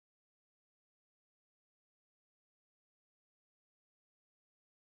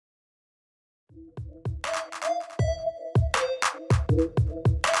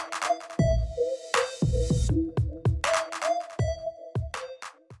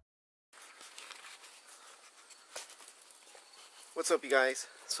What's up, you guys?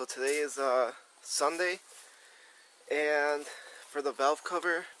 So today is Sunday, and for the valve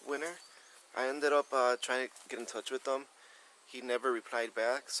cover winner, I ended up trying to get in touch with him. He never replied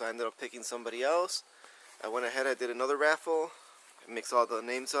back, so I ended up picking somebody else. I went ahead, I did another raffle, mixed all the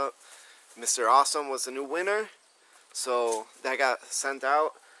names up. Mr. Awesome was the new winner, so that got sent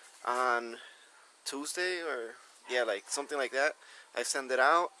out on Tuesday, or yeah, like something like that. I sent it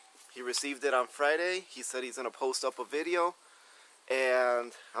out. He received it on Friday. He said he's gonna post up a video,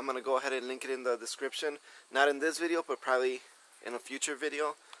 and I'm gonna go ahead and link it in the description. Not in this video, but probably in a future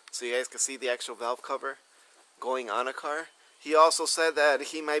video, so you guys can see the actual valve cover going on a car. He also said that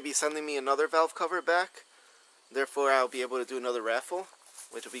he might be sending me another valve cover back. Therefore, I'll be able to do another raffle,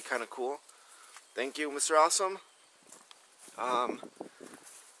 which will be kind of cool. Thank you, Mr. Awesome.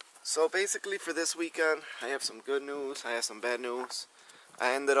 So basically for this weekend, I have some good news, I have some bad news.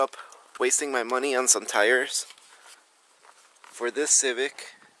 I ended up wasting my money on some tires for this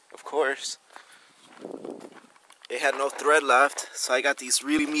Civic, of course. It had no thread left, so I got these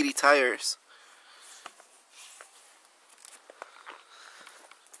really meaty tires.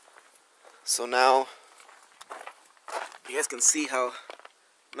 So now, you guys can see how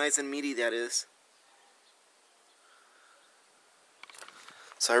nice and meaty that is.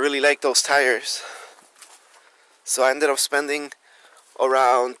 So I really like those tires. So I ended up spending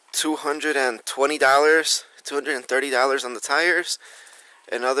around $220, $230 on the tires.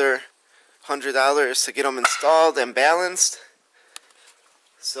 Another $100 to get them installed and balanced.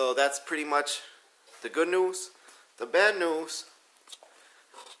 So that's pretty much the good news. The bad news,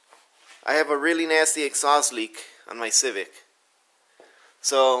 I have a really nasty exhaust leak on my Civic.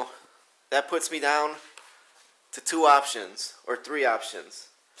 So that puts me down to two options, or three options.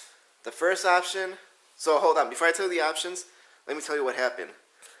 The first option, so hold on, before I tell you the options, let me tell you what happened.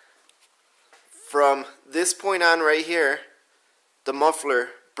 From this point on right here, the muffler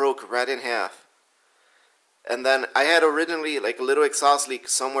broke right in half. And then I had originally like a little exhaust leak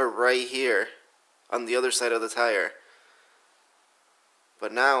somewhere right here on the other side of the tire.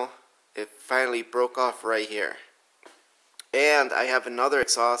 But now it finally broke off right here. And I have another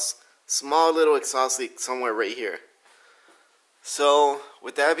small little exhaust leak somewhere right here. So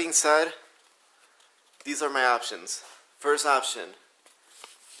with that being said, these are my options. First option,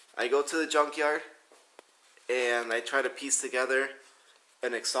 I go to the junkyard and I try to piece together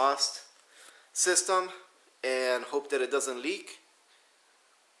an exhaust system and hope that it doesn't leak.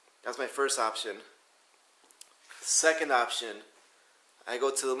 That's my first option. Second option, I go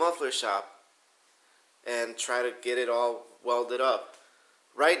to the muffler shop and try to get it all welded up.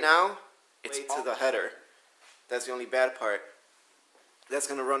 Right now, it's to the header. That's the only bad part. That's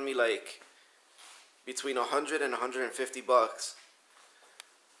gonna run me like between 100 and 150 bucks.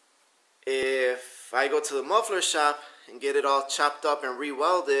 If I go to the muffler shop and get it all chopped up and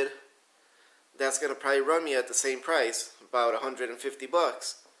re-welded, that's gonna probably run me at the same price, about 150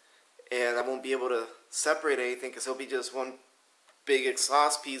 bucks. And I won't be able to separate anything because it'll be just one big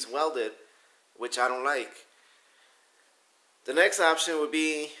exhaust piece welded, which I don't like. The next option would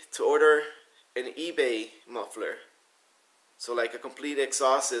be to order an eBay muffler. So like a complete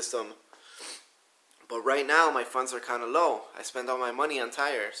exhaust system. But right now my funds are kind of low. I spend all my money on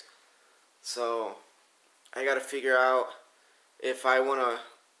tires. So I got to figure out if I want to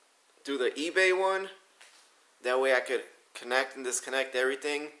do the eBay one. That way I could connect and disconnect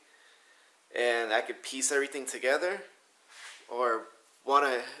everything and I could piece everything together. Or what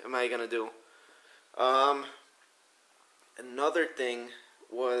am I going to do? Another thing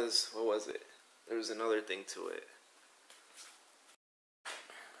was, what was it? There was another thing to it.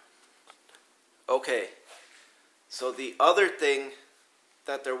 Okay, so the other thing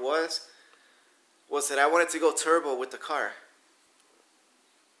that there was that I wanted to go turbo with the car.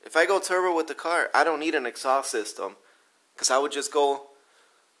 If I go turbo with the car, I don't need an exhaust system because I would just go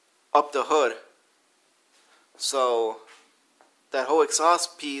up the hood. So that whole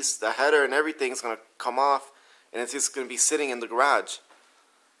exhaust piece, the header and everything is going to come off and it's just going to be sitting in the garage.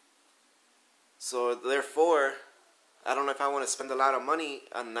 So therefore, I don't know if I want to spend a lot of money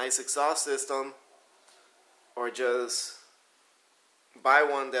on a nice exhaust system or just buy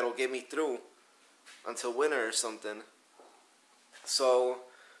one that'll get me through until winter or something. So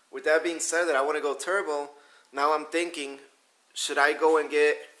with that being said, that I want to go turbo, now I'm thinking, should I go and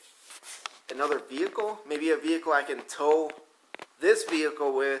get another vehicle? Maybe a vehicle I can tow this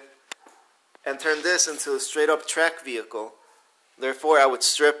vehicle with and turn this into a straight up track vehicle. Therefore I would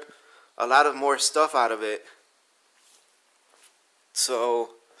strip a lot of more stuff out of it.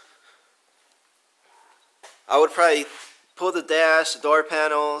 So I would probably pull the dash, the door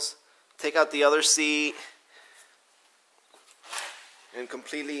panels, take out the other seat, and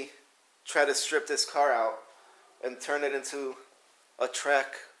completely try to strip this car out and turn it into a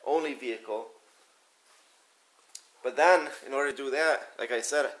track only vehicle. But then, in order to do that, like I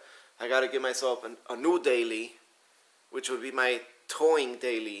said, I gotta give myself a new daily, which would be my towing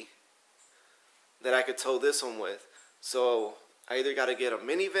daily that I could tow this one with. So I either gotta get a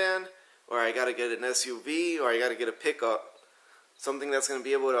minivan, or I gotta get an SUV, or I gotta get a pickup, something that's gonna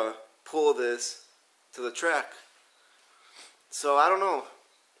be able to pull this to the track. So I don't know.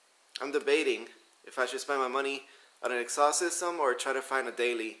 I'm debating if I should spend my money on an exhaust system or try to find a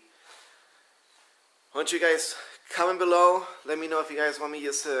daily. Why don't you guys comment below? Let me know if you guys want me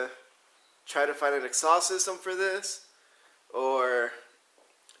just to try to find an exhaust system for this, or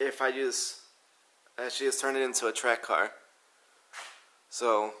if I should just turn it into a track car.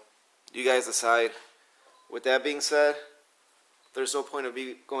 So you guys decide. With that being said, there's no point of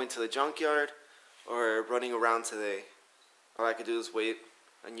me going to the junkyard or running around today. All I could do is wait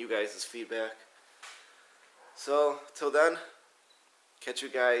on you guys' feedback. So till then, catch you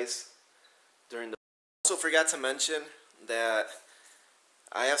guys during the... Also forgot to mention that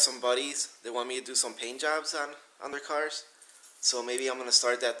I have some buddies that want me to do some paint jobs on their cars. So maybe I'm going to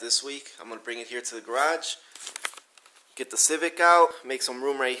start that this week. I'm going to bring it here to the garage, get the Civic out, make some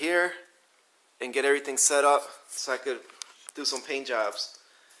room right here, and get everything set up so I could do some paint jobs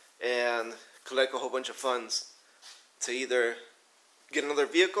and collect a whole bunch of funds to either get another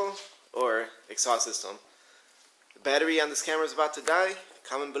vehicle or exhaust system. The battery on this camera is about to die.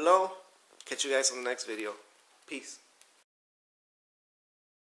 Comment below. Catch you guys on the next video. Peace.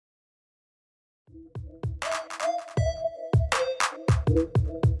 Thank you.